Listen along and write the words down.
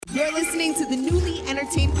You're listening to the Newly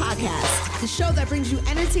Entertained Podcast, the show that brings you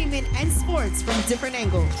entertainment and sports from a different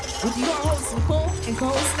angle, with your hosts Nicole and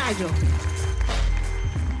co-host Nigel.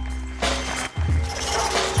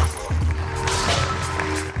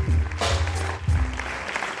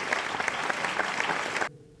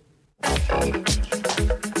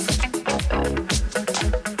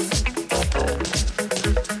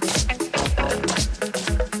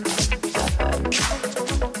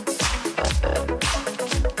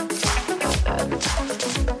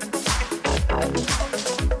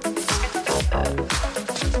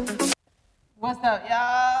 What's up,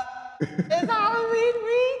 y'all? It's Halloween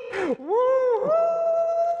week. Woo!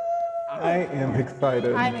 I am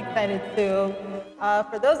excited. I'm excited too.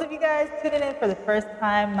 For those of you guys tuning in for the first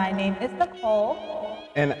time, my name is Nicole.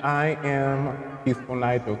 And I am Peaceful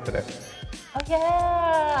Nigel today. Oh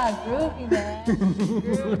yeah, groovy man,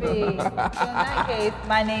 groovy. So in that case,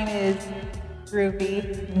 my name is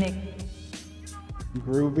Groovy Nikki.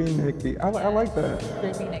 Groovy Nikki. I like that.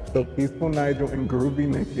 Groovy Nikki. So Peaceful Nigel and Groovy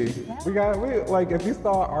Nikki. Yeah. We like, if you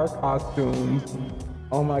saw our costumes,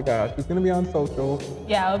 oh my gosh, it's gonna be on social.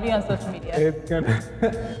 Yeah, it'll be on social media. It's gonna,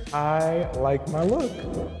 I like my look.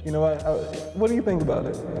 You know what do you think about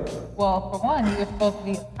it? Well, for one, you were supposed to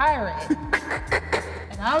be a pirate.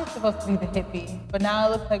 And I was supposed to be the hippie. But now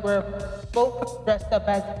it looks like we're both dressed up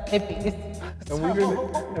as hippies.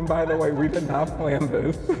 And by the way, we did not plan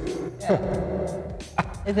this. Yeah.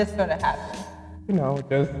 It just sort of happened. You know,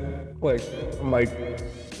 just click. I'm like,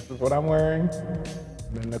 this is what I'm wearing. And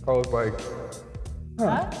then Nicole's like,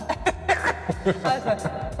 Huh? I was like,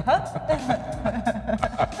 huh?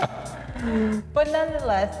 But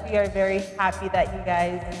nonetheless, we are very happy that you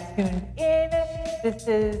guys tuned in. This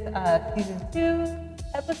is season 2,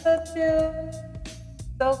 episode 2.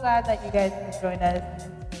 So glad that you guys can join us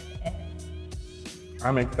and tune in.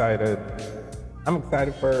 I'm excited. I'm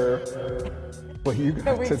excited for what you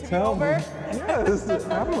got to tell me. Yes,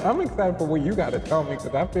 I'm excited for what you got to tell me,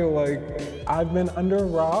 because I feel like I've been under a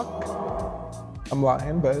rock. I'm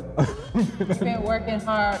lying, but You've been working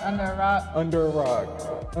hard under a rock. Under a rock.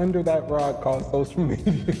 Under that rock called social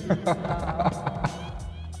media.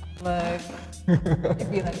 Look, you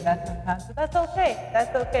feel like that sometimes, but that's okay.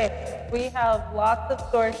 That's okay. We have lots of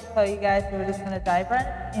stories to tell you guys, so we're just gonna dive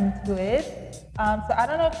right into it. So I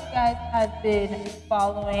don't know if you guys had been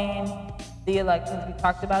following the elections. We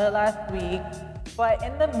talked about it last week, but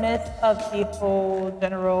in the midst of the whole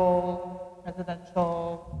general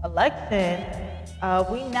presidential election,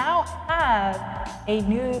 we now have a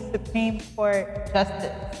new Supreme Court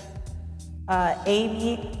justice.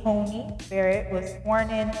 Amy Coney Barrett was sworn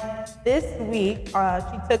in this week.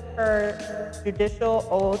 She took her judicial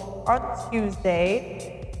oath on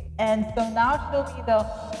Tuesday, and so now she'll be the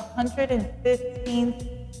 115th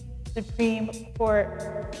Supreme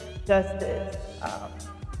Court justice.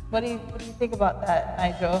 What do you think about that,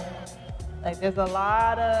 Nigel? Like, there's a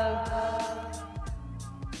lot of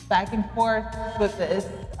back and forth with this.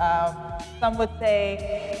 Some would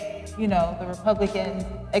say, you know, the Republicans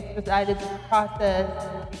expedited the process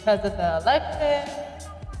because of the election.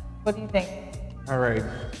 What do you think? All right,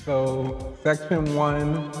 so section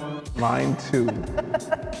 1, line 2.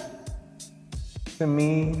 To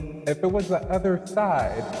me, if it was the other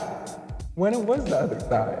side, when it was the other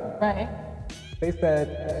side, Right. they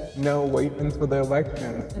said, no, wait until the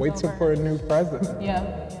elections, wait till for a new president. Yeah.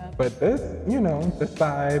 But this, you know, the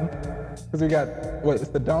side, because we got, what, it's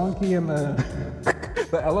the donkey and the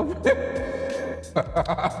elephant?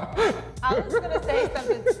 I was gonna say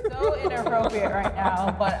something so inappropriate right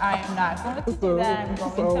now, but I am not going to do that.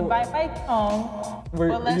 I'm going to bite my tongue.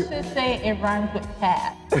 But let's just say it rhymes with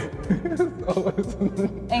cat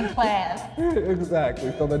and class.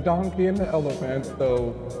 Exactly. So the donkey and the elephant.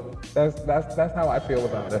 So that's how I feel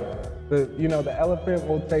about it. The elephant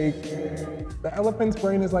will take. The elephant's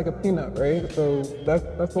brain is like a peanut, right? So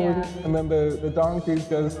that's what. Yeah. And then the donkey's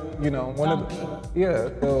just one of the.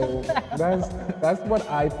 Yeah. So that's what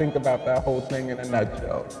I think about that whole thing in a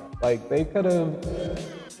nutshell. Like, they could have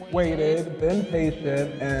waited, been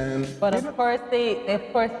patient, and. But of course they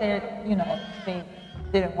didn't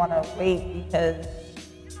want to wait because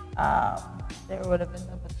there would have been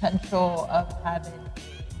the potential of having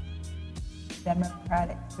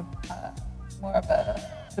Democratic, more of a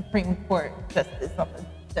Supreme Court justice on the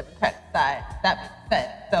Democratic side. That makes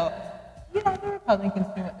sense. So, the Republicans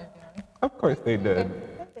do what they're doing. Of course they did.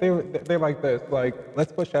 They're like this, like,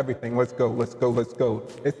 let's push everything, let's go. It's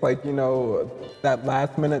like, that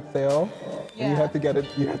last minute sale, and you have to get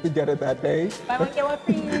it that day. Buy one, get one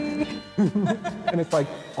free. And it's like,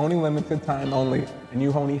 only limited time only, and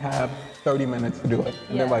you only have 30 minutes to do it.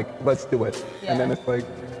 And they're like, let's do it. Yeah. And then it's like,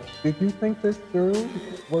 did you think this through?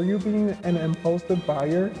 Were you being an impulsive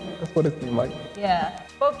buyer? That's what it seemed like. Yeah.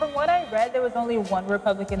 But from what I read, there was only one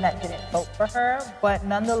Republican that didn't vote for her. But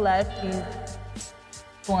nonetheless,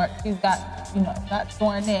 got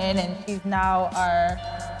sworn in, and she's now our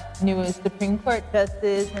newest Supreme Court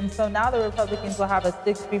justice. And so now the Republicans will have a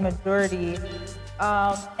 6-3 majority.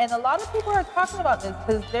 And a lot of people are talking about this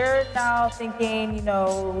because they're now thinking,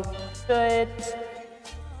 should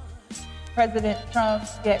President Trump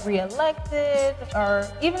get reelected, or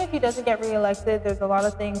even if he doesn't get reelected, there's a lot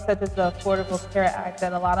of things such as the Affordable Care Act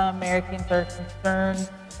that a lot of Americans are concerned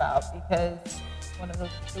about, because one of those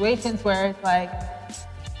situations where it's like,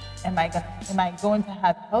 am I going to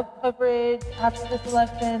have health coverage after this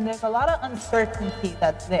election? There's a lot of uncertainty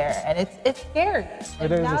that's there, and it's scary.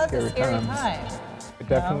 It is a scary time. It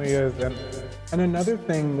definitely is. And another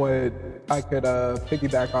thing I could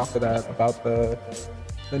piggyback off of that about the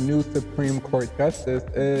new Supreme Court justice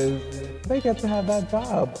is they get to have that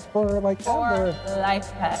job for ever. Lifetime.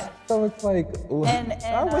 So it's like,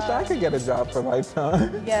 I wish I could get a job for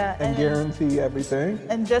lifetime. Yeah. and guarantee everything.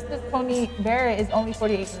 And Justice Coney Barrett is only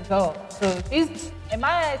 48 years old. So in my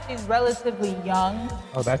eyes, she's relatively young.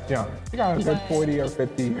 Oh, that's young. She got a good 40 or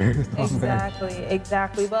 50 years.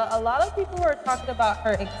 Exactly. But a lot of people were talking about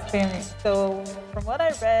her experience. So from what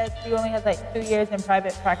I read, she only has 2 years in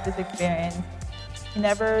private practice experience. She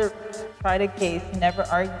never tried a case, she never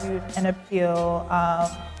argued an appeal.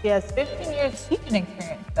 She has 15 years teaching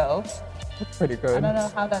experience, though. That's pretty good. I don't know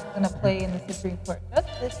how that's going to play in the Supreme Court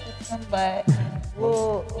justice system, but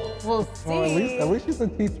we'll see. Well, at least she's a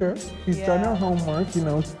teacher. She's done her homework.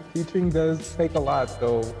 Teaching does take a lot,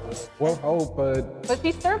 so we'll hope. But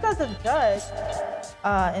she served as a judge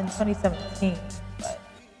in 2017. But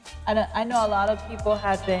I know a lot of people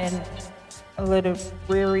have been a little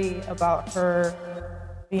weary about her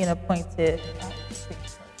being appointed Supreme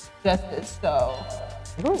Court justice, so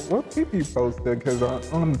we'll keep you posted, because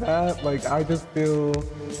on that, I just feel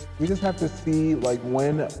we just have to see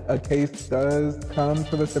when a case does come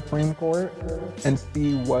to the Supreme Court and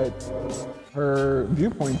see what her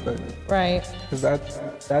viewpoints are. Right. Because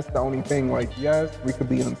that's the only thing. Yes, we could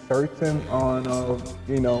be uncertain on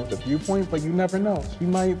the viewpoint, but you never know. She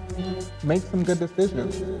might make some good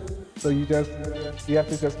decisions. So you have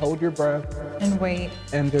to just hold your breath and wait,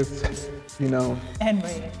 and just and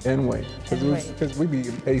wait, because we be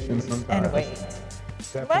impatient sometimes. And wait.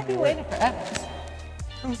 You might be waiting forever.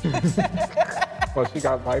 Well, she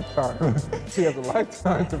got lifetime. She has a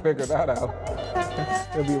lifetime to figure that out.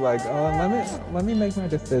 She'll be like, let me make my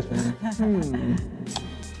decision. I'm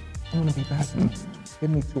gonna be back in. Give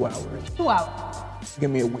me 2 hours. 2 hours. Give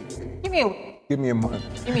me a week. Give me a week. Give me a month.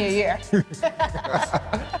 Give me a year.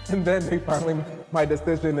 And then my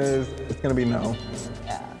decision is, it's gonna be no.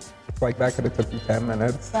 Yeah. It's that could have took you 10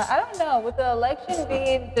 minutes. But I don't know, with the election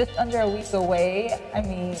being just under a week away,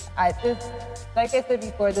 like I said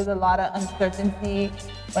before, there's a lot of uncertainty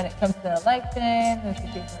when it comes to the election, the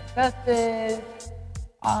Supreme Court justice,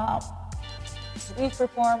 police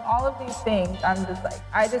reform, all of these things. I'm just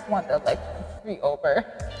I just want the election to be over.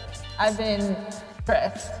 I've been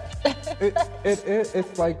stressed.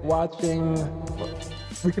 It's like watching,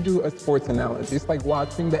 we could do a sports analogy. It's like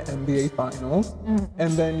watching the NBA finals,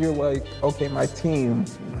 and then you're like, okay, my team,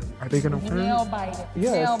 are they gonna win? Nail biting.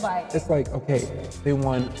 Yes. Nail biting. It's like, okay, they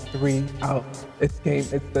won 3 out. It's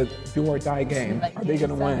the do or die game. Are they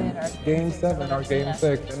gonna win? Game 7 or game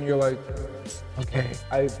 6? And you're like, okay,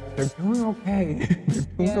 they're doing okay. They're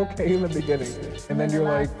doing okay in the beginning, and then you're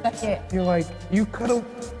like, you could have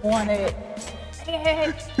won it.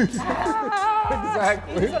 Exactly.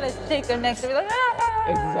 You just want to shake their necks and be like,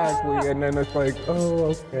 Exactly, and then it's like,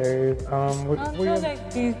 oh, okay. Until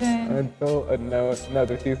next season. Until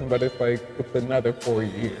another season, but it's another 4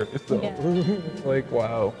 years. So it's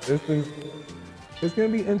wow, it's gonna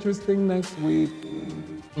be interesting next week.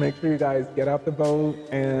 Make sure you guys get out the vote,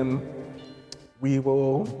 and we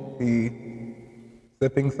will be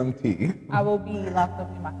sipping some tea. I will be locked up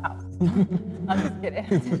in my house. I'm just kidding.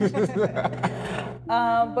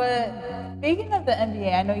 But speaking of the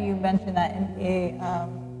NBA, I know you mentioned that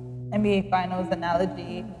NBA Finals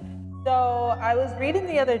analogy. So I was reading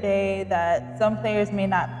the other day that some players may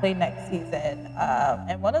not play next season.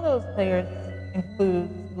 And one of those players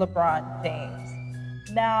includes LeBron James.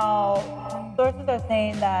 Now, sources are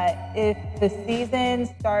saying that if the season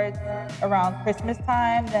starts around Christmas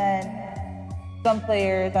time, then some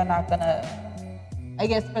players are not gonna, I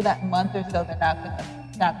guess for that month or so, they're not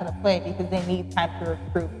gonna play because they need time to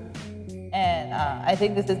recruit. And I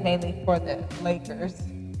think this is mainly for the Lakers.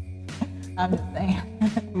 I'm just saying.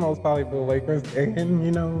 Most probably for the Lakers, and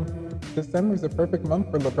December's a perfect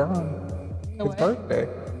month for LeBron. His birthday.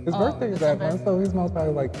 His birthday is that month, so he's most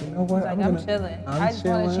probably like, you know what? I'm chilling. I just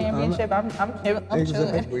want a championship. I'm chilling.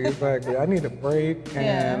 Exactly. I need a break.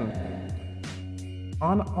 And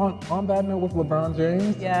on that note with LeBron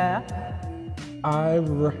James, I've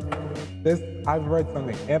read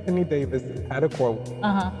something. Anthony Davis had a quote.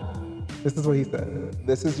 This is what he said.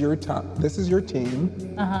 This is your time. This is your team.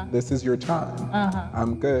 This is your time.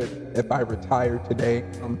 I'm good. If I retire today,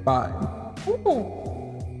 I'm fine. Ooh.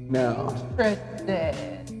 Now. Interesting.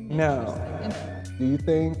 Now, do you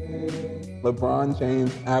think LeBron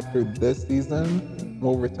James after this season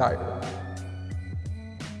will retire?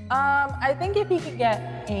 I think if he could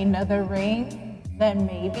get another ring, then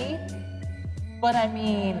maybe. But I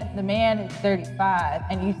mean, the man is 35,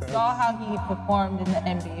 and you saw how he performed in the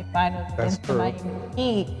NBA Finals against the Miami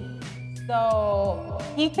Heat. So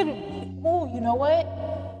he could, you know what?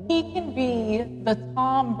 He can be the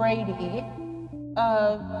Tom Brady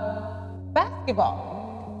of basketball.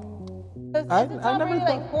 Because isn't Tom Brady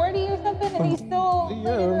like 40 or something, and he's still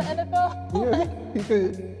playing in the NFL?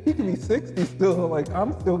 He could be 60 still. Like,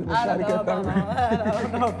 I'm still gonna try to get that ring. I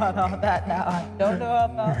don't know about all that now. I don't know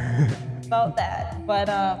about that. But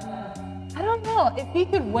I don't know. If he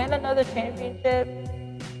could win another championship,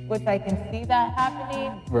 which I can see that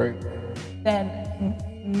happening, then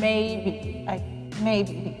maybe.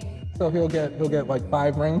 So he'll get like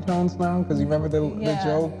 5 ringtones now, because you remember the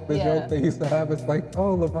joke they used to have. It's like,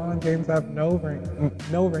 oh, LeBron James have no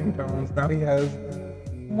ringtones. Now he has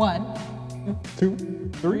 1, 2,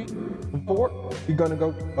 3, 4. He's gonna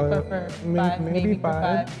go maybe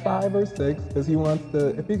 5 or 6, because he wants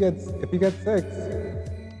to. If he gets 6,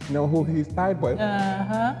 you know who he's tied with.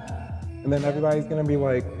 And then everybody's gonna be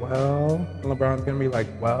like, well, and LeBron's gonna be like,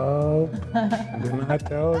 well, didn't I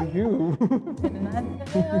tell you? Didn't I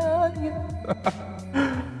tell you?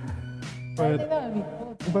 I think that would be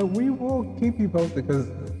cool. But we will keep you posted,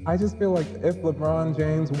 because I just feel like if LeBron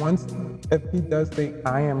James if he does say,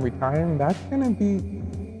 I am retiring, that's gonna be,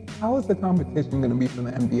 how is the competition gonna be for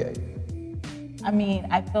the NBA? I mean,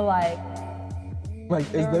 I feel like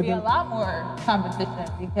there will be a lot more competition,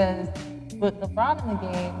 because with LeBron in the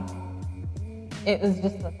game, it was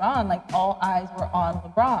just LeBron. Like, all eyes were on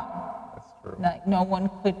LeBron. That's true. Like, no one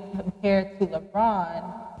could compare to LeBron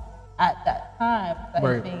at that time. But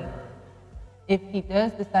I think if he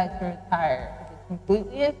does decide to retire, which is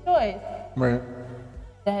completely his choice,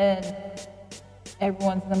 then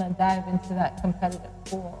everyone's gonna dive into that competitive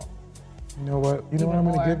pool. You know what? You know what I'm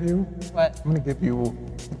gonna give you? What? I'm gonna give you.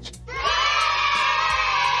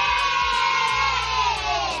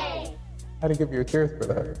 I had to give you a cheers for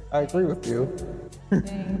that. I agree with you.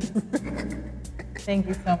 Thanks. Thank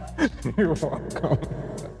you so much. You're welcome.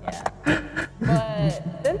 Yeah. But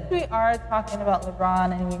since we are talking about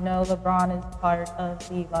LeBron, and we know LeBron is part of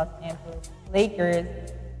the Los Angeles Lakers,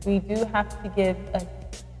 we do have to give a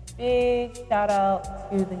big shout out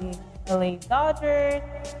to the LA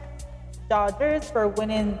Dodgers for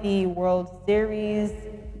winning the World Series.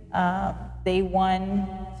 They won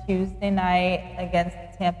Tuesday night against the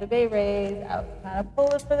Tampa Bay Rays. I was kind of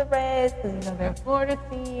pulling for the Rays because, you know, they're a Florida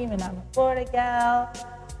team and I'm a Florida gal.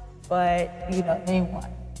 But, you know, they won.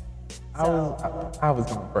 So, I was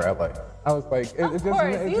going for LA. I was like, of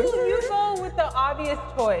course, you go with the obvious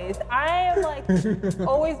choice. I am like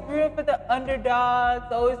always rooting for the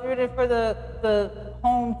underdogs, always rooting for the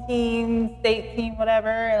home team, state team,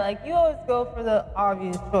 whatever. Like, you always go for the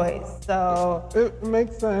obvious choice. So it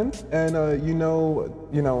makes sense. And you know,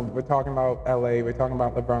 we're talking about LA, we're talking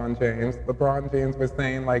about LeBron James. LeBron James was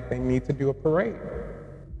saying like they need to do a parade,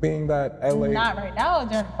 being that LA. Not right now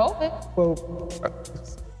during COVID. Well.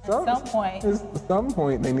 At some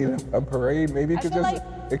point they need a parade. Maybe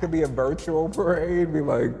it could be a virtual parade. Be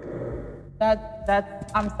like that's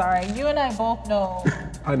I'm sorry. You and I both know.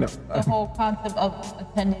 I know the whole concept of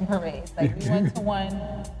attending parades. Like, we went to one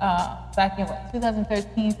back in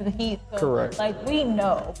 2013 for the Heat. So, correct. Like, we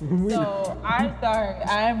know. So I'm sorry.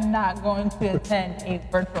 I'm not going to attend a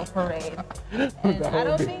virtual parade. And I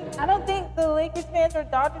don't think the Lakers fans or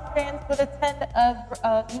Dodgers fans would attend a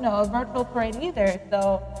virtual parade either.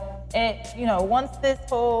 So once this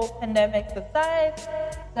whole pandemic subsides,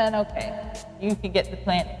 then okay, you can get the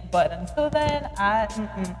planning. But until then, I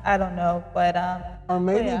don't know. But or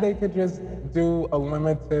maybe they could just do a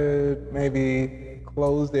limited, maybe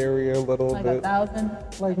closed area a little like bit.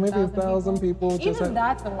 1,000? Like maybe 1,000 people. Even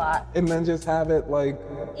that's a lot. And then just have it like.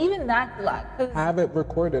 Even that's a lot. Have it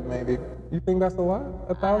recorded maybe. You think that's a lot?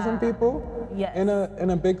 1,000 people? Yes. In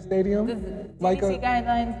a big stadium? CDC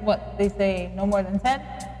guidelines, what they say, no more than 10?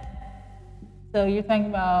 So you're talking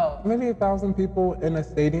about maybe 1,000 people in a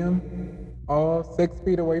stadium, all 6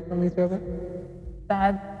 feet away from each other.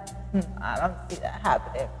 that? I don't see that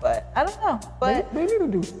happening, but I don't know. But They need to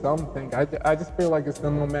do something. I just feel like it's the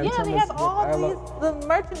momentum. yeah, they is- have all the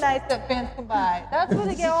merchandise that fans can buy. That's where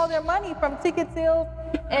they get all their money from, ticket sales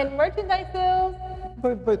and merchandise sales.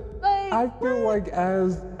 But Like, I feel like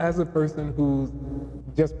as a person who's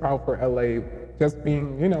just proud for LA, just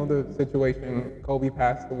being, you know, the situation, Kobe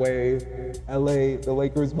passed away, LA, the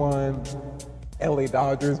Lakers won, LA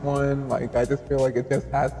Dodgers won. Like, I just feel like it just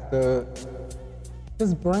has to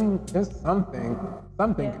just bring just something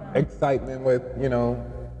excitement with, you know,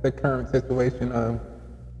 the current situation of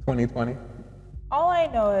 2020. all I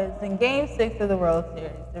know is in Game 6 of the World Series,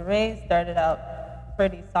 the Rays started out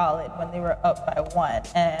pretty solid when they were up by 1,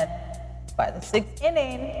 and by the 6th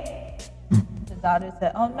inning, the Dodgers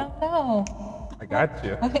said, "Oh no." I got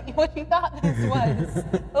you. What you thought this was?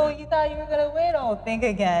 Oh, you thought you were gonna win? Oh, think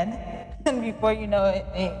again. And before you know it,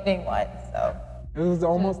 they won. So It was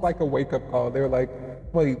almost like a wake-up call. They were like,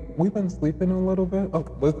 wait, we've been sleeping a little bit?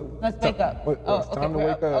 Okay, let's wake up. It's time to we're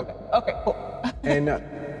wake up. Okay, cool. And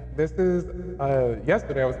this is,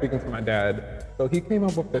 yesterday I was speaking to my dad, so he came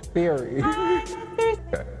up with the theory. Sorry.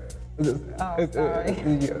 Yeah,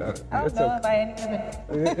 I don't know if I any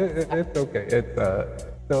it's okay.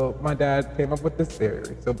 So my dad came up with this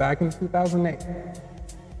theory. So back in 2008,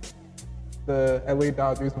 the LA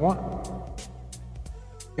Dodgers won.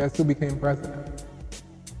 Guess who became president?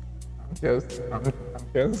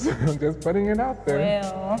 I'm just putting it out there.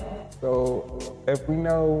 Well, So if we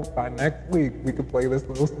know by next week, we could play this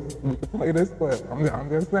clip. I'm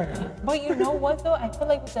just saying. but you know what though? I feel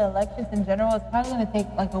like with the elections in general, it's probably gonna take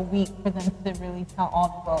like a week for them to really count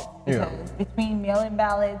all the votes. Yeah. Because between mail-in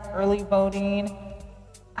ballots, early voting,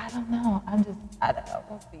 I don't know. I don't know.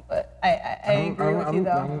 We'll see. But I agree with you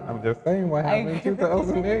though. I'm just saying what I happened in agree with you.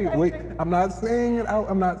 2008. Wait, I'm not saying it out.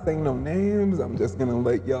 I'm not saying no names. I'm just gonna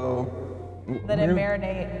let y'all Let it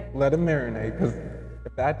marinate. Let it marinate. Because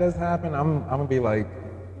if that does happen, I'm gonna be like,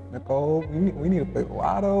 Nicole, we need to play the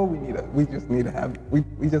lotto. We just need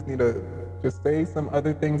to just say some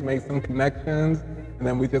other things, make some connections, and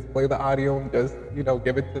then we just play the audio and just, you know,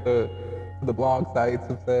 give it to the blog sites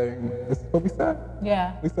of saying, this is what we said.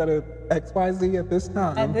 Yeah. We said it XYZ at this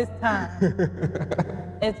time. At this time,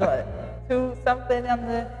 it's what 2-something on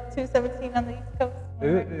the 217 on the East Coast.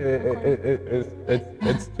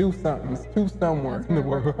 It's two somethings, two somewhere in the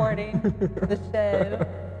We're world. recording the shed.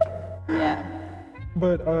 Yeah.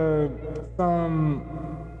 But some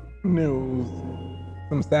news,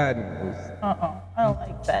 some sad news. I don't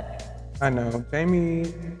like that. I know.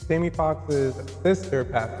 Jamie Foxx's sister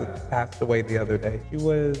passed away the other day. She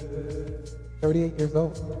was 38 years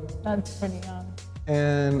old. That's pretty young.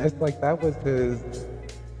 And it's like that was his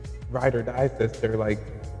ride or die sister. Like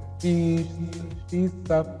she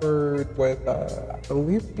suffered with I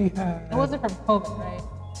believe she had. It wasn't from COVID, right?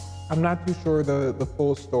 I'm not too sure the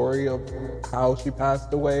full story of how she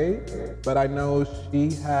passed away, but I know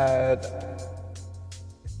she had.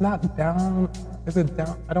 It's not down. Is it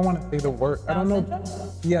down? I don't want to say the word. I don't know. Syndrome?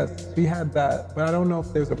 Yes, she had that, but I don't know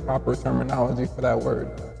if there's a proper terminology for that word.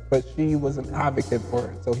 But she was an advocate for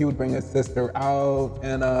it. So he would bring his sister out,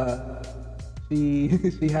 and she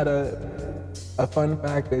had a fun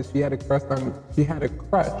fact is she had a crush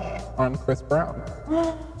on Chris Brown.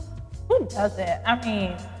 Who doesn't? I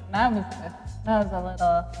mean, I was a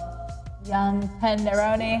little young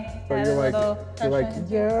tenderoni. So Had you're a little like, crush on him.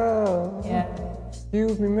 yo, Yeah.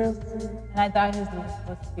 excuse me, miss. And I thought his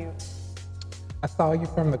was cute. I saw you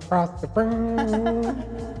from across the room.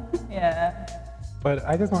 Yeah. But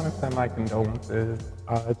I just want to send my condolences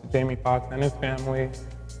to Jamie Foxx and his family,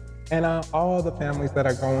 and all the families that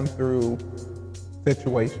are going through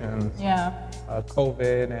situations, Yeah.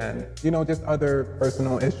 COVID, and just other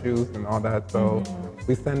personal issues and all that. So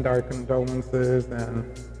we send our condolences, and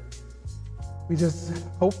we just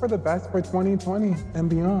hope for the best for 2020 and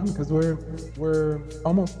beyond, because we're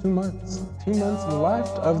almost 2 months. 2 months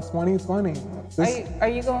left of 2020. Are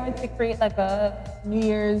you going to create like a New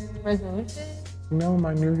Year's resolution? No,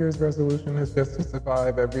 my New Year's resolution is just to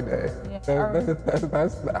survive every day. Yeah.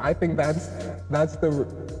 I think that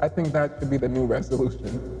should be the new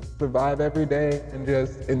resolution. Survive every day and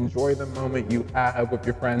just enjoy the moment you have with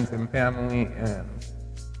your friends and family, and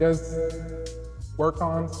just work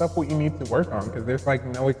on stuff what you need to work on, because there's like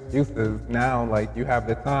no excuses now. Like, you have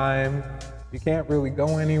the time, you can't really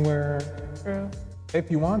go anywhere. True. If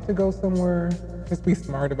you want to go somewhere, just be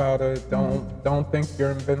smart about it. Don't think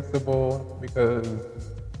you're invincible, because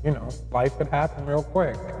life could happen real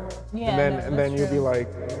quick. Yeah, and then that's you'll be true. like,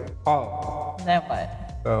 oh. Then what?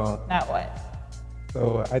 So Not what?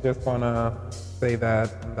 So I just want to say that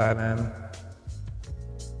on that end.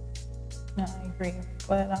 No, I agree.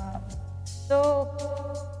 But still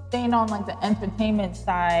staying on like the entertainment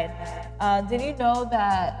side, did you know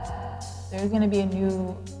that there's going to be a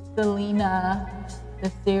new Selena,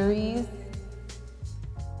 the series?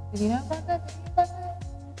 Did you know about that?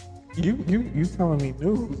 You telling me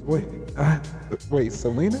news? Wait,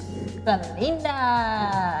 Selena?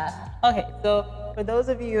 Selena. Okay, so for those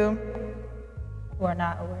of you who are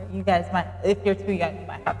not aware, you guys might, if you're too young, you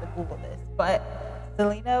might have to Google this. But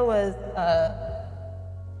Selena was a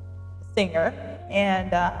singer,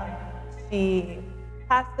 and she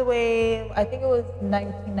passed away. I think it was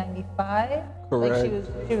 1995. Correct.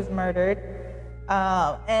 Like she was murdered.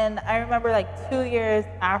 And I remember like 2 years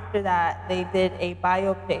after that, they did a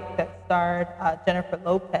biopic that starred Jennifer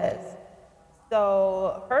Lopez.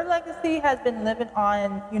 So her legacy has been living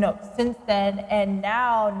on, since then. And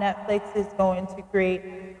now Netflix is going to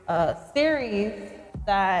create a series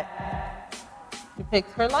that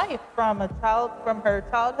depicts her life from her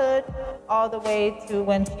childhood all the way to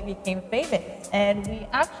when she became famous. And we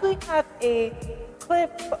actually have a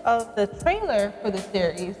clip of the trailer for the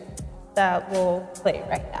series that will play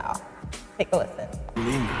right now. Take a listen.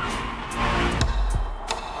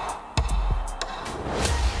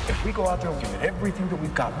 If we go out there and give it everything that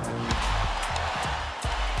we've got,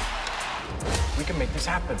 we can make this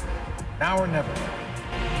happen. Now or never.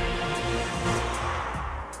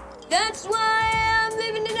 That's why I'm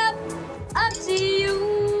living it up to you.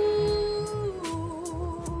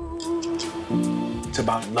 It's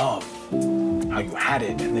about love. How you had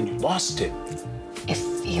it and then you lost it. It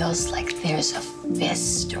feels like there's a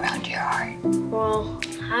fist around your heart. Well,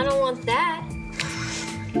 I don't want that.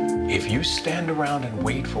 If you stand around and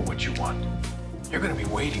wait for what you want, you're gonna be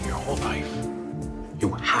waiting your whole life.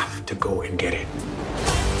 You have to go and get it.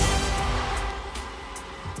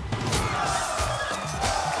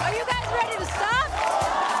 Are you guys ready to stop?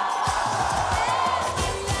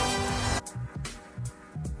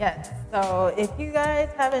 Yes, so if you guys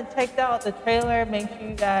haven't checked out the trailer, make sure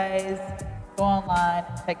you guys go online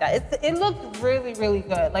and check that. It looked really, really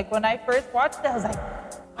good. Like when I first watched it, I was like,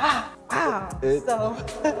 wow. So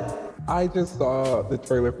I just saw the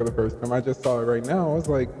trailer for the first time. I just saw it right now. I was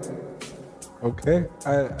like, okay.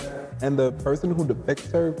 And the person who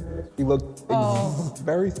depicts her, she looked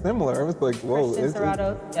very similar. I was like, whoa. Kristen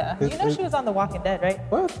Serrato, yeah. She was on The Walking Dead, right?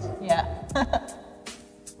 What? Yeah.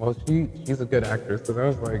 Well, she's a good actress, because I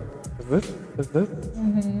was like, is this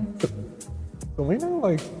Selena?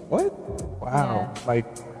 Like, what? Wow. Yeah. Like,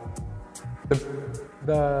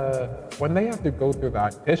 the when they have to go through the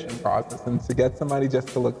audition process and to get somebody just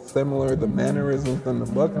to look similar, the mannerisms and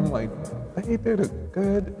the look, I'm like, they did a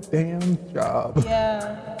good damn job.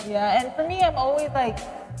 Yeah. And for me, I'm always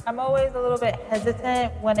a little bit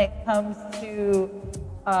hesitant when it comes to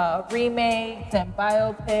remakes and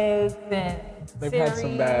biopics and They've series. had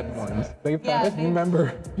some bad ones. They've Yeah, had, you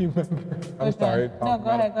remember, I'm sorry. No, go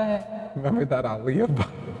ahead. Remember that Aaliyah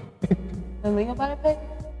biopic The Leo biopic?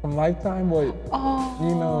 from Lifetime? What,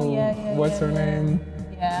 Yeah, what's her name?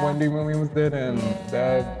 Yeah. Wendy Williams did, and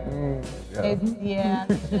that, They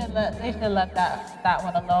should have left that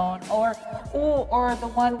one alone. Or the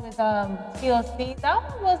one with TLC. That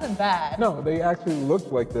one wasn't bad. No, they actually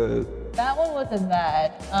looked like That one wasn't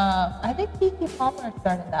bad. I think Keke Palmer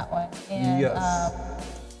started that one. And, yes.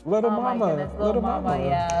 Little oh my Mama. goodness, Little Mama,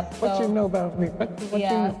 yeah. What So- you know about me? What you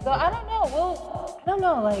know? So I don't know. I don't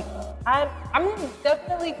know. Like I'm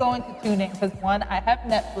definitely going to tune in because one, I have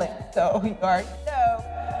Netflix, so you already know.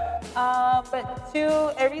 But two,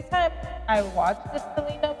 every time I watch the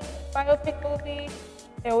Selena biopic movie,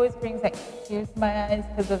 it always brings like tears to my eyes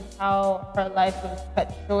because of how her life was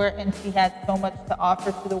cut short and she had so much to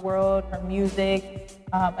offer to the world. Her music.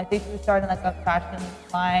 I think she was starting like a fashion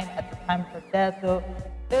line at the time of her death. So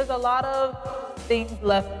there's a lot of things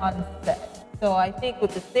left unsaid. So I think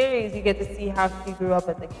with the series, you get to see how she grew up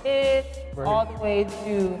as a kid, Right. all the way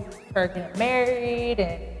to her getting married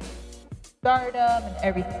and stardom and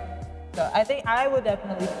everything. So I think I would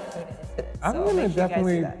definitely tune into this. I'm So gonna make sure you guys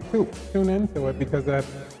definitely do that. tune into it because at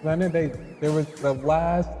the end of the day, there was the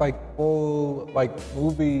last full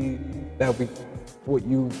movie that what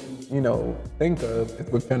you think of is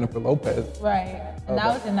with Jennifer Lopez. Right. And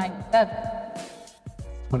that was in 97.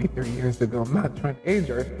 23 years ago. I'm not trying to age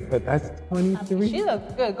her, but that's 23. She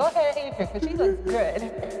looks good. Go ahead and age her because she looks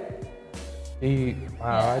good.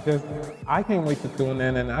 Wow, I can't wait to tune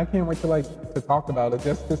in, and I can't wait to talk about it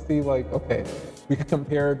just to see okay, we could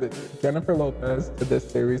compare the Jennifer Lopez to this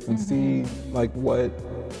series and see what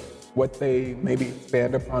what they maybe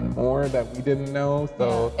expand upon more that we didn't know.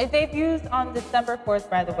 So It debuts on December 4th,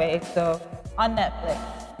 by the way, so on Netflix,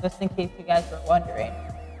 just in case you guys were wondering.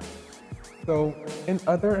 So in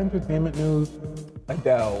other entertainment news,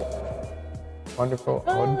 Adele, wonderful.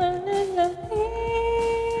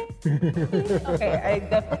 Okay, I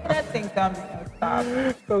definitely can't sing, so I'm just gonna stop.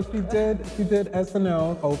 So she did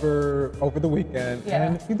SNL over the weekend,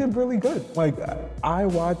 and she did really good. Like, I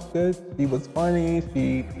watched it. She was funny.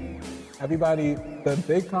 The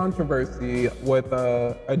big controversy with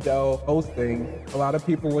Adele hosting, a lot of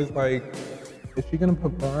people was like, is she gonna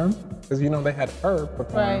perform? Because they had her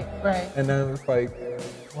perform. Right. And then it was like,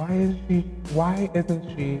 why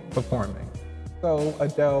isn't she performing? So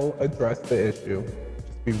Adele addressed the issue.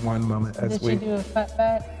 Just be one moment as Did she do a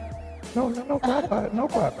clapback? No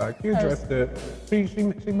clapback. She addressed it.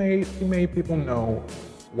 She made people know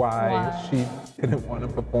why she didn't want to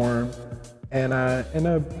perform. And in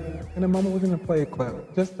a moment, we're gonna play a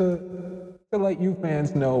clip just to let you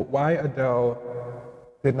fans know why Adele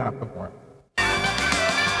did not perform.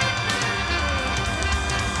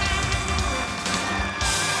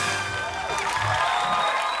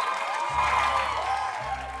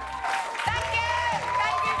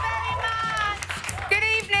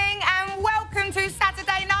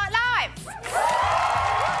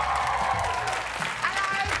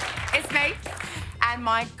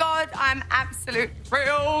 My God, I'm absolutely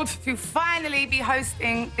thrilled to finally be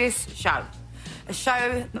hosting this show. A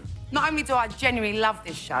show, not only do I genuinely love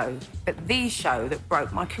this show, but the show that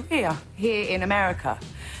broke my career here in America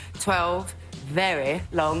 12 very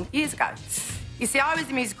long years ago. You see, I was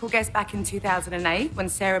a musical guest back in 2008 when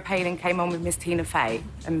Sarah Palin came on with Miss Tina Fey.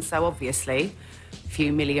 And so obviously, a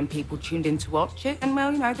few million people tuned in to watch it. And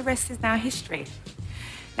well, the rest is now history.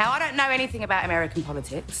 Now, I don't know anything about American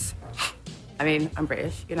politics. I mean, I'm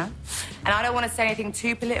British, And I don't want to say anything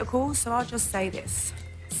too political, so I'll just say this.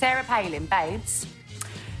 Sarah Palin, babes,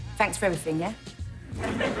 thanks for everything, yeah?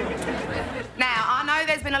 Now, I know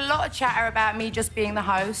there's been a lot of chatter about me just being the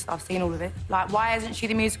host. I've seen all of it. Like, why isn't she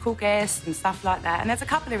the musical guest and stuff like that? And there's a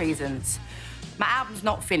couple of reasons. My album's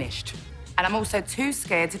not finished, and I'm also too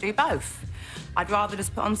scared to do both. I'd rather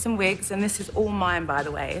just put on some wigs, and this is all mine, by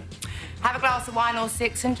the way. Have a glass of wine or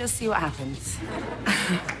 6 and just see what happens.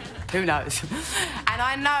 Who knows? And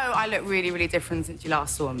I know I look really, really different since you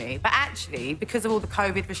last saw me. But actually, because of all the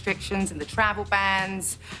COVID restrictions and the travel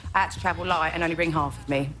bans, I had to travel light and only bring half of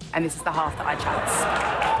me. And this is the half that I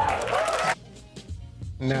chose.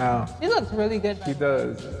 Now, she looks really good. She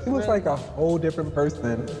does. She looks like a whole different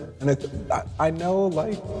person. And I know,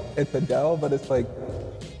 it's Adele, but it's like,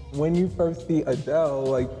 when you first see Adele,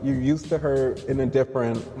 you're used to her in a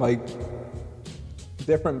different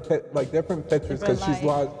pictures because she's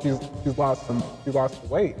lost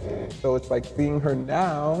weight. So it's like seeing her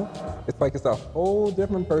now. It's a whole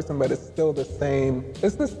different person, but it's still the same.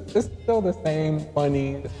 It's still the same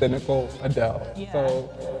funny, cynical Adele. Yeah. So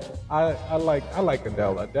I like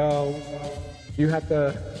Adele. Adele, you have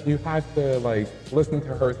to listen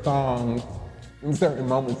to her songs in certain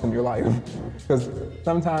moments in your life, because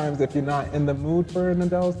sometimes if you're not in the mood for an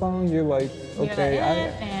Adele song, you're like, okay,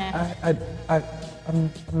 I'm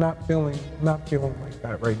not feeling like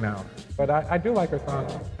that right now. But I do like her song,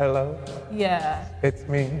 Hello. Yeah. It's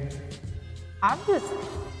me. I'm just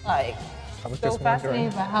so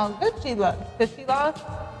fascinated by how good she looks. Because she lost,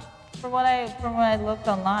 from what I looked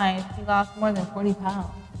online, she lost more than 40 pounds.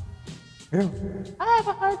 Yeah. I have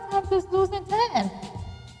a hard time just losing 10.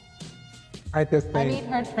 I just think I need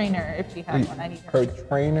her trainer if she has one. I need her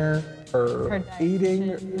trainer, her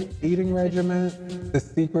eating regimen, the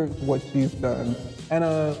secret of what she's done. And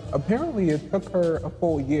apparently it took her a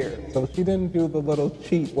full year. So she didn't do the little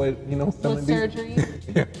cheat with, some of these surgery.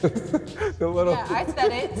 The little I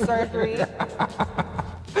said it, surgery.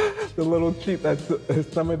 The little cheat that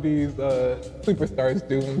some of these superstars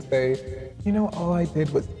do and say, all I did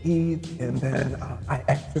was eat and then I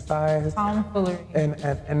exercised. Tomfoolery. And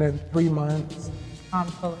then 3 months.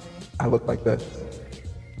 Tomfoolery. I look like this.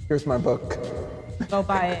 Here's my book. Go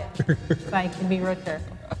buy it so I can be richer.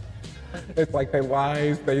 It's like the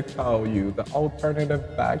lies they tell you, the alternative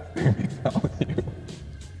facts they tell you.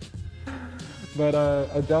 But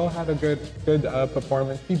Adele had a good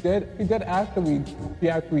performance. She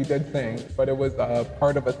actually did sing, but it was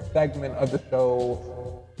part of a segment of the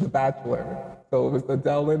show, The Bachelor. So it was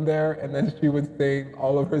Adele in there, and then she would sing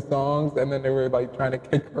all of her songs, and then they were trying to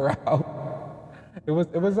kick her out. It was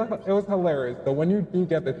hilarious. So when you do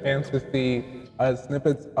get the chance to see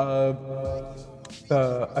snippets of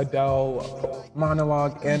the Adele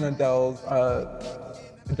monologue and Adele's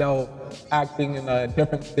Adele acting in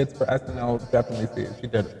different skits for SNL, definitely see it. She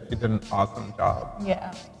did an awesome job.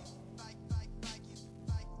 Yeah.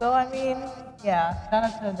 So, I mean, yeah, shout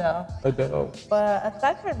out to Adele. But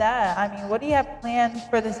aside from that, I mean, what do you have planned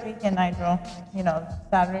for this weekend, Nigel? You know,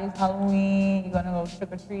 Saturday's Halloween, you gonna go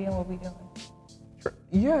trick-or-treating, what we doing?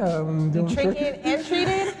 Yeah, I'm doing Tricking and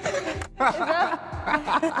treated?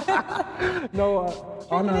 No,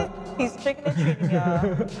 He's tricking and treating,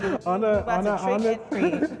 y'all.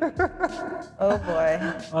 Oh boy.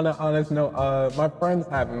 On an honest note, my friend's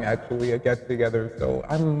having actually a get together, so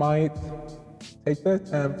I might take the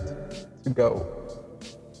attempt to go.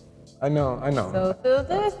 I know. Social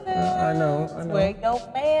distance. I know. Wear your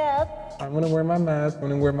mask. I'm gonna wear my mask. I'm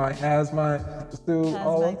gonna wear my hazmat suit,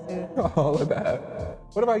 all of that.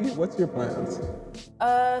 What about you? What's your plans?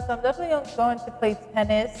 So I'm definitely going to play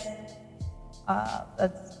tennis.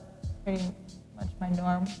 That's pretty much my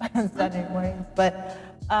norm on Saturday mornings. But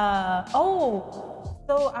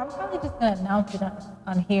so I'm probably just gonna announce it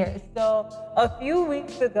on here. So a few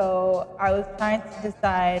weeks ago, I was trying to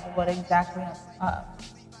decide what exactly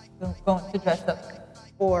I'm going to dress up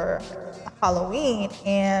for Halloween,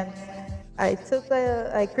 and I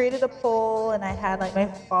created a poll, and I had like my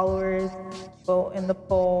followers vote in the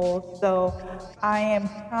poll. So I am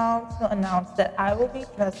proud to announce that I will be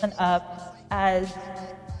dressing up as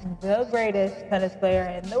the greatest tennis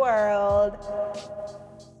player in the world,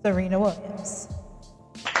 Serena Williams.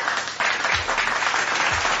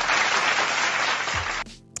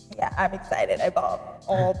 Yeah, I'm excited. I bought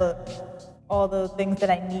all the things that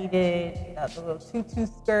I needed, you know, the little tutu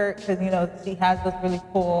skirt, because, you know, she has those really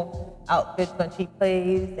cool outfits when she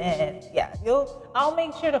plays. And yeah, I'll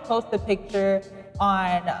make sure to post a picture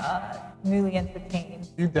on Newly Entertained.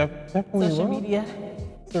 You definitely social will. media.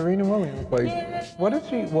 Serena Williams, like, Yeah. what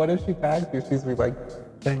if she tagged you? She's like,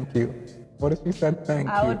 thank you. What if she said thank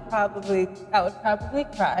you? I would probably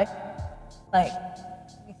cry. Like,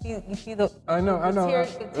 you see the I know.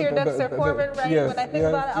 the tear ducts are forming, right? Yes, when I think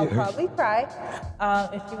about it, I'll probably cry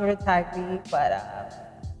if she were to tag me. But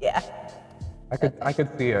yeah. I could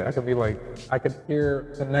see it. I could be like, I could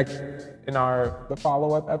hear the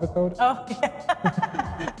follow-up episode. Oh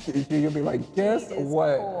yeah. You'll be like, guess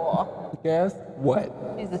what? Cool. Guess what?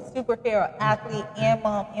 She's a superhero athlete and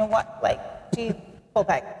mom and what? Like, she's full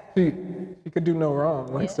package. She could do no wrong.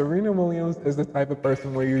 Like, Yeah. Serena Williams is the type of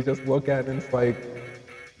person where you just look at and it's like,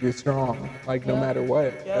 you're strong. Like, no matter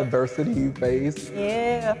what. Adversity you face.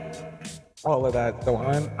 Yeah. All of that. So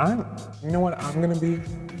I'm you know what? I'm gonna be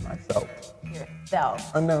myself.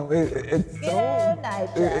 Yourself. I know it's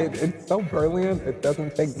it's so brilliant. It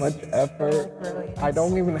doesn't take much effort. brilliant. I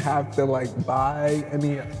don't even have to like buy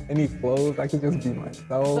any clothes. I can just be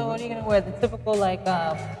myself. So what are you gonna wear? The typical like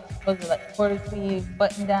quarter sleeve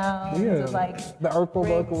button down? Yeah, Like the Urkel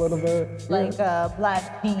look a little bit. Like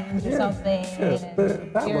black jeans or something. Yes,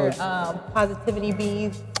 And that your look. positivity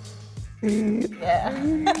beads. Yeah.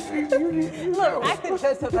 Look, I could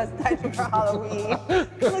dress up as Nigel for Halloween.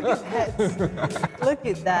 Look at that. Look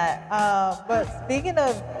at that. But speaking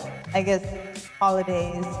of, I guess,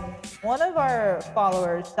 holidays, one of our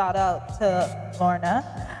followers, shout out to Lorna,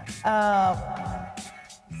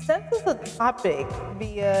 sent us a topic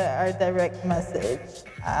via our direct message.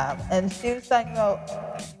 And she was talking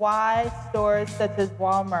about why stores such as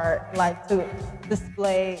Walmart like to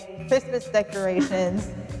display Christmas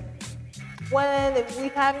decorations when we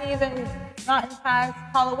haven't even gotten past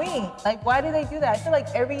Halloween. Like, why do they do that? I feel like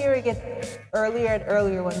every year it gets earlier and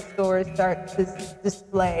earlier when stores start to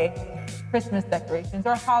display Christmas decorations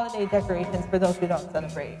or holiday decorations for those who don't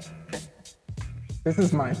celebrate Christmas. This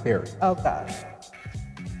is my theory. Oh gosh.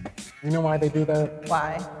 You know why they do that?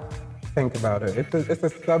 Why? Think about it. It's a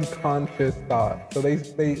subconscious thought. So they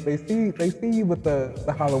see you with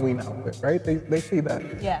the Halloween outfit, right? They see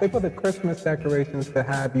that. Yeah. They put the Christmas decorations to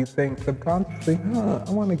have you think subconsciously,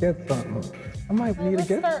 I want to get something. I might need to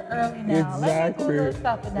get. Let's start early now. Exactly. Let me do a little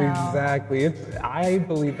shopping now. Exactly. I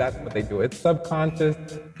believe that's what they do. It's subconscious,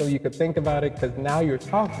 so you could think about it because now you're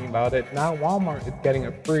talking about it. Now Walmart is getting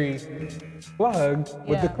a free plug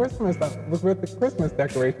with the Christmas with the Christmas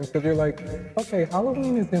decorations because you're like, okay,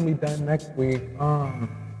 Halloween is gonna be done next week.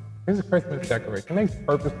 Here's a Christmas decoration. They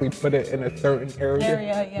purposely put it in a certain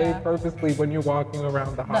area. They purposely, when you're walking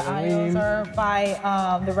around the Halloween. The aisles are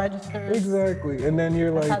by the registers. Exactly. And then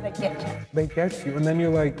you're That's like. how they get you. They get you. And then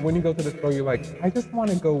you're like, when you go to the store, you're like, I just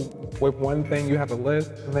want to go with one thing. You have a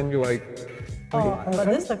list. And then you're like, oh, but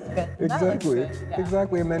this looks good. Exactly. That looks good. Yeah.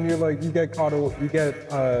 Exactly. And then you're like, you get caught, you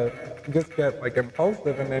just get like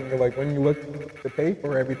impulsive. And then you're like, when you look to pay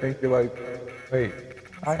for everything, you're like, wait.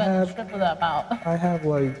 I have triple that amount. I have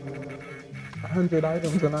like 100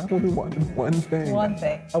 items and I only wanted one thing. One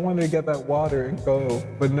thing. I wanted to get that water and go,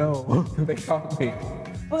 but no, they caught me.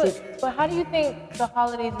 But how do you think the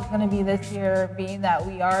holidays is going to be this year, being that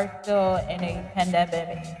we are still in a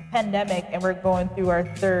pandemic and we're going through our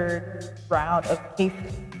third round of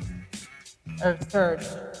cases, or third?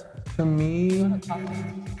 To me,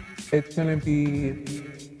 it's going to be,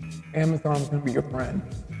 Amazon's going to be your friend.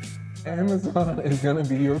 Amazon is going to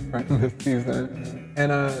be your friend this season.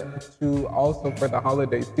 And to also for the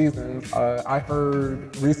holiday seasons, I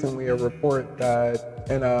heard recently a report that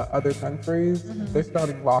in other countries, they're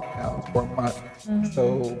starting lockdowns for a month.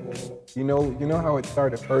 So, you know how it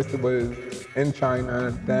started. First it was in China,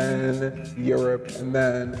 then Europe, and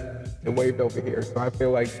then it waved over here. So I feel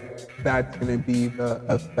like that's going to be the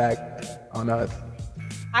effect on us.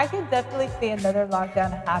 I could definitely see another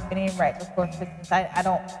lockdown happening right before Christmas. I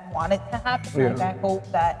don't want it to happen. Yeah. Like, I hope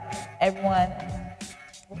that everyone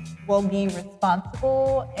will be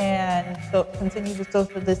responsible and so continue to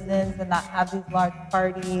social distance and not have these large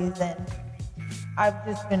parties. And I've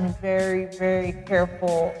just been very, very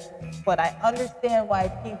careful. But I understand why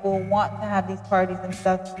people want to have these parties and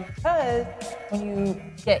stuff, because when you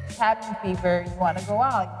get cabin fever, you want to go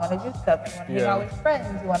out, you want to do stuff, you want to hang out with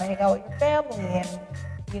friends, you want to hang out with your family, and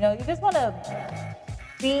you just want to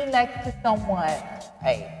be next to someone,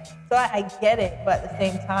 right? So I get it, but at the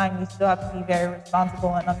same time, you still have to be very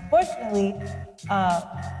responsible. And unfortunately,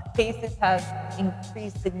 cases have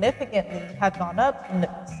increased significantly, have gone up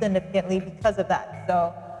significantly because of that.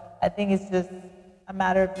 So I think it's just a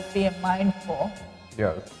matter of just being mindful.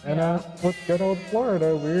 Yes, and with good old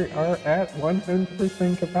Florida, we are at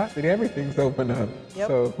 100% capacity. Everything's open up. Yep.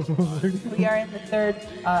 So We are in the third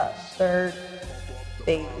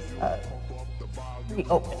phase of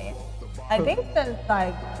reopening. I think since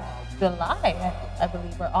like July, I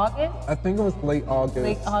believe, or August. I think it was late August.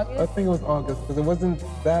 Late August? I think it was August because it wasn't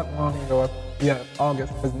that long ago. Yeah,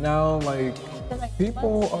 August. Because now like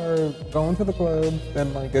people are going to the clubs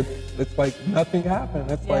and like it's like nothing happened.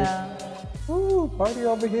 It's like, ooh, party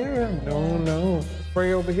over here. No,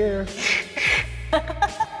 spray over here.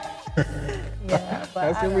 Yeah, but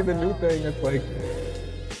That's gonna be the new thing. It's like,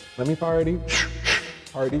 let me party.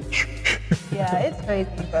 Yeah, it's crazy,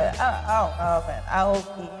 but I don't know, man. I will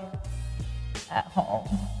be at home.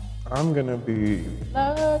 I'm gonna be,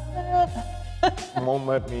 won't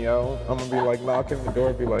let me out. I'm gonna be like knocking the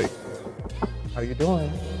door, be like, how you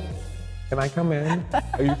doing? Can I come in?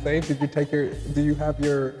 Are you safe? Do you have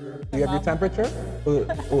your temperature?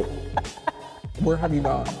 Where have you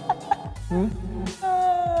gone?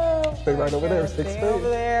 Stay right over there, 6 feet. Stay over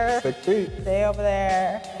there. 6 feet. Stay over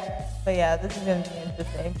there. But yeah, this is going to be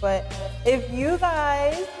interesting. But if you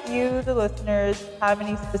guys, the listeners, have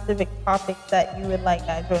any specific topics that you would like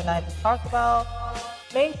Nigel and I to talk about,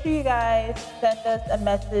 make sure you guys send us a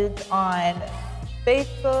message on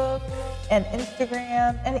Facebook and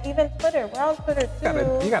Instagram and even Twitter. We're on Twitter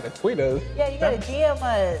too. You gotta tweet us. Yeah, you gotta DM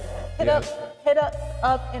us. Hit us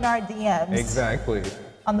up in our DMs. Exactly.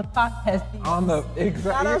 On the podcast DMs. On the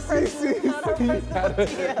Not our personal you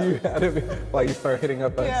had to be like you start hitting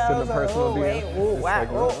up us in the personal DM.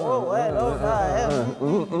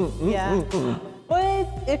 Yeah. But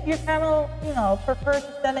if you're kind of, prefer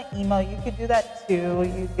to send an email, you could do that too.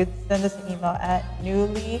 You could send us an email at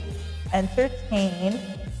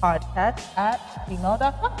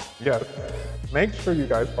newlyentertainedpodcast@gmail.com. Yes. Make sure you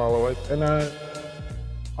guys follow us. And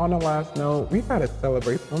on a last note, we gotta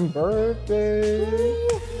celebrate some birthdays.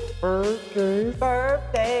 Birthdays.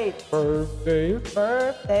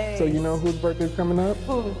 So you know whose birthday's coming up?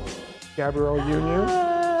 Who? Gabrielle Union.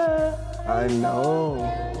 I know.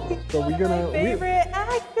 So we're gonna. Favorite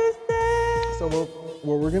actresses. So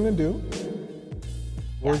what we're gonna do?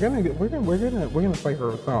 We're gonna play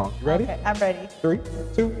her a song. You ready? Okay, I'm ready. 3,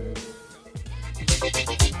 2.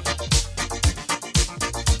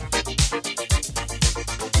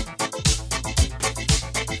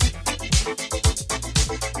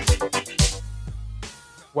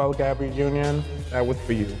 Well, Gabby Union, that was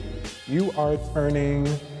for you. You are turning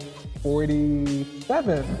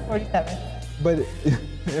 47. 47. But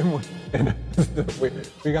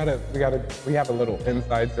we have a little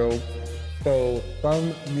inside joke. So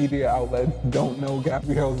some media outlets don't know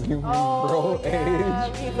Gabrielle's real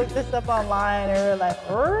age. We looked this up online and we were like,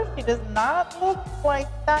 she does not look like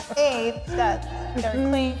that age that they're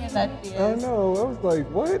claiming that she is. I know, I was like,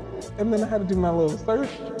 what? And then I had to do my little search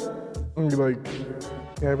and be like,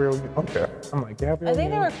 Gabrielle, okay. I'm like, Gabrielle. I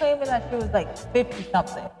think they were claiming that she was like 50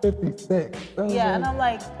 something. 56. Yeah, and I'm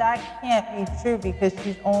like, that can't be true because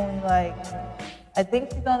she's only like I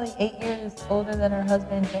think she's only 8 years older than her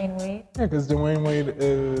husband, Dwayne Wade. Yeah, because Dwayne Wade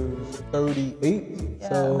is 38. Yeah,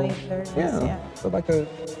 so, late 30s, yeah. So like a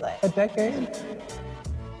decade.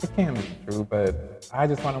 It can be true, but I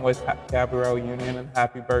just want to wish Gabrielle Union a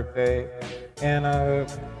happy birthday.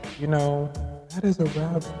 And, you know, that is a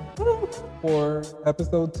wrap for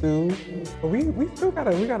episode 2. But we still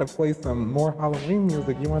gotta play some more Halloween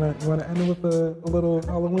music. You wanna end it with a little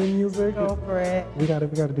Halloween music? Go for it. We gotta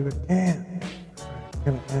do it again.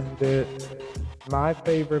 Gonna end it. My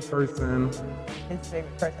favorite person. His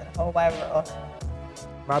favorite person in the whole wide world.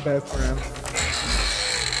 My best friend.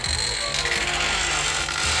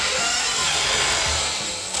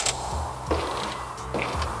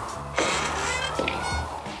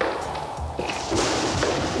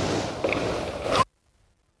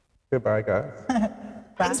 Goodbye, guys.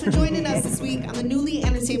 Thanks for joining us this week on the Newly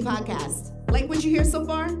Entertained Podcast. Like what you hear so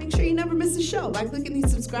far? Make sure you never miss a show by clicking the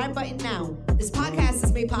subscribe button now. This podcast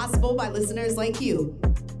is made possible by listeners like you.